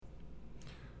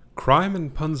Crime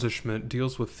and Punishment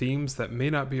deals with themes that may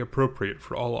not be appropriate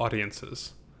for all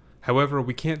audiences. However,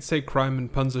 we can't say Crime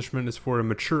and Punishment is for a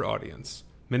mature audience.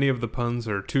 Many of the puns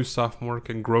are too sophomoric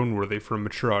and grown-worthy for a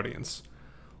mature audience.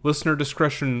 Listener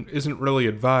discretion isn't really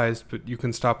advised, but you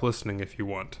can stop listening if you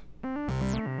want.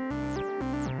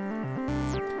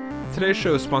 Today's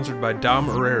show is sponsored by Dom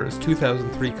Herrera's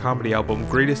 2003 comedy album,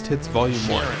 Greatest Hits Volume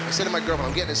 1. I said to my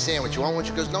girlfriend, I'm getting a sandwich. You want one?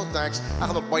 She goes, no thanks. I'll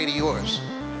have a bite of yours.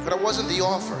 But it wasn't the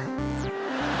offer. She said,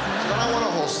 I don't want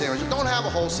a whole sandwich. Don't have a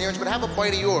whole sandwich, but have a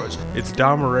bite of yours. It's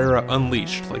Dom Herrera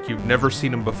unleashed, like you've never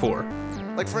seen him before.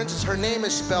 Like, for instance, her name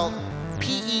is spelled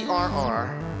Perralteaux.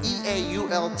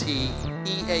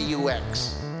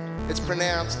 It's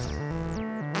pronounced...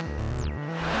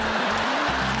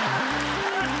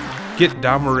 Get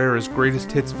Dom Herrera's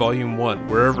Greatest Hits Volume 1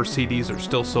 wherever CDs are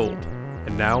still sold.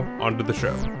 And now, on to the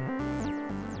show.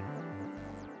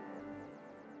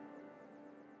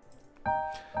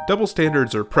 Double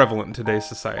standards are prevalent in today's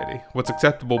society. What's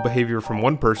acceptable behavior from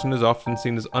one person is often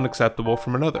seen as unacceptable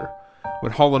from another.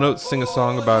 When Hall & Oates sing a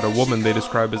song about a woman they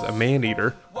describe as a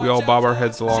man-eater, we all bob our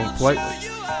heads along politely.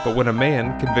 But when a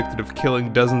man, convicted of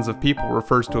killing dozens of people,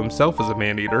 refers to himself as a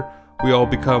man-eater, we all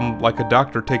become like a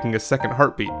doctor taking a second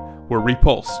heartbeat. We're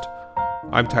repulsed.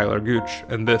 I'm Tyler Gooch,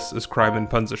 and this is Crime and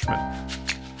Punishment.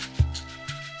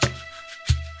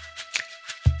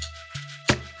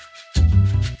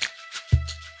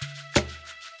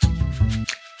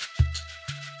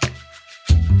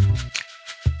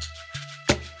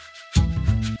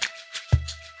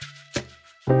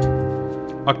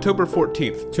 October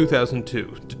 14th,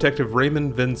 2002, Detective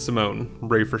Raymond Vince-Simone,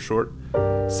 Ray for short,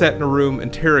 sat in a room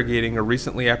interrogating a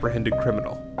recently apprehended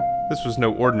criminal. This was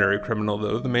no ordinary criminal,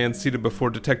 though. The man seated before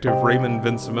Detective Raymond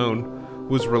Vince-Simone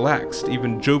was relaxed,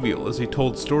 even jovial, as he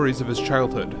told stories of his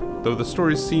childhood. Though the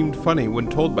stories seemed funny when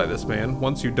told by this man,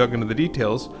 once you dug into the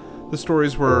details, the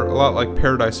stories were a lot like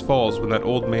Paradise Falls when that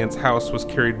old man's house was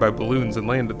carried by balloons and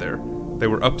landed there. They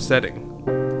were upsetting.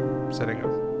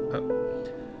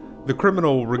 The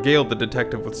criminal regaled the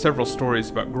detective with several stories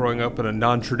about growing up in a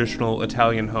non-traditional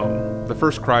Italian home. The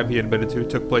first crime he admitted to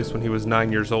took place when he was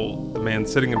 9 years old. The man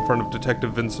sitting in front of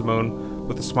Detective Vince-Simone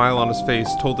with a smile on his face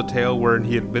told the tale wherein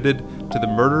he admitted to the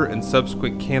murder and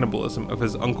subsequent cannibalism of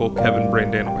his uncle Kevin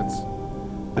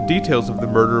Brandanowitz. The details of the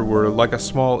murder were like a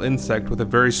small insect with a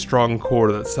very strong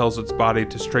core that sells its body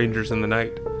to strangers in the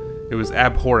night. It was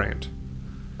abhorrent.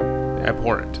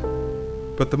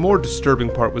 But the more disturbing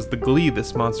part was the glee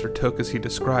this monster took as he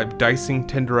described dicing,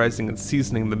 tenderizing, and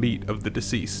seasoning the meat of the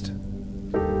deceased.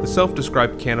 The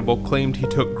self-described cannibal claimed he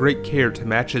took great care to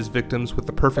match his victims with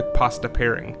the perfect pasta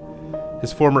pairing.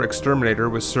 His former exterminator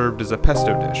was served as a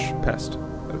pesto dish.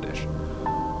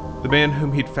 The man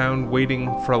whom he'd found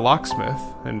waiting for a locksmith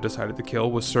and decided to kill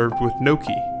was served with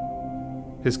gnocchi.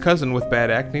 His cousin with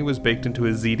bad acne was baked into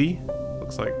a ziti.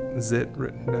 Looks like zit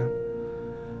written down.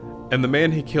 And the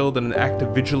man he killed in an act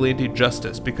of vigilante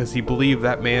justice because he believed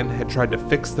that man had tried to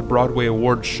fix the Broadway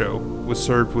awards show was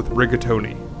served with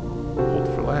rigatoni. Hold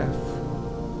for laugh.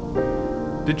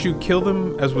 Did you kill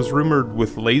them, as was rumored,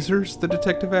 with lasers? The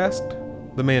detective asked.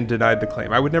 The man denied the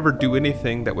claim. I would never do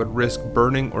anything that would risk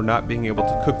burning or not being able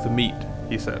to cook the meat,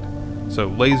 he said. So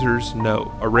lasers,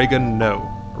 no.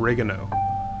 Oregano.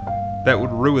 That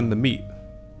would ruin the meat.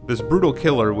 This brutal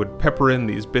killer would pepper in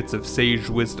these bits of sage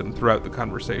wisdom throughout the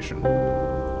conversation.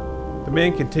 The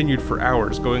man continued for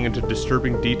hours, going into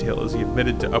disturbing detail as he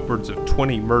admitted to upwards of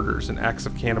 20 murders and acts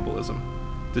of cannibalism.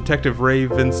 Detective Ray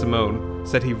Vince-Simone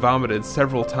said he vomited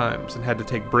several times and had to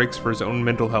take breaks for his own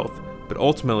mental health, but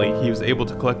ultimately he was able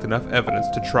to collect enough evidence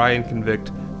to try and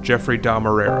convict Jeffrey Dom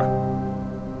Herrera.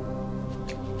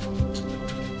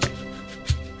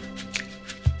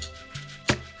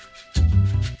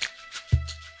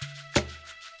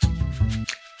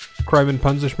 Crime and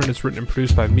Punishment is written and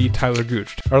produced by me, Tyler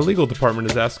Gooch. Our legal department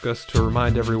has asked us to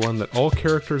remind everyone that all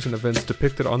characters and events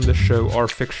depicted on this show are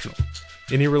fictional.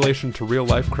 Any relation to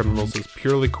real-life criminals is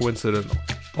purely coincidental.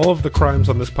 All of the crimes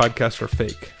on this podcast are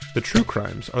fake. The true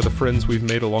crimes are the friends we've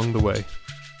made along the way.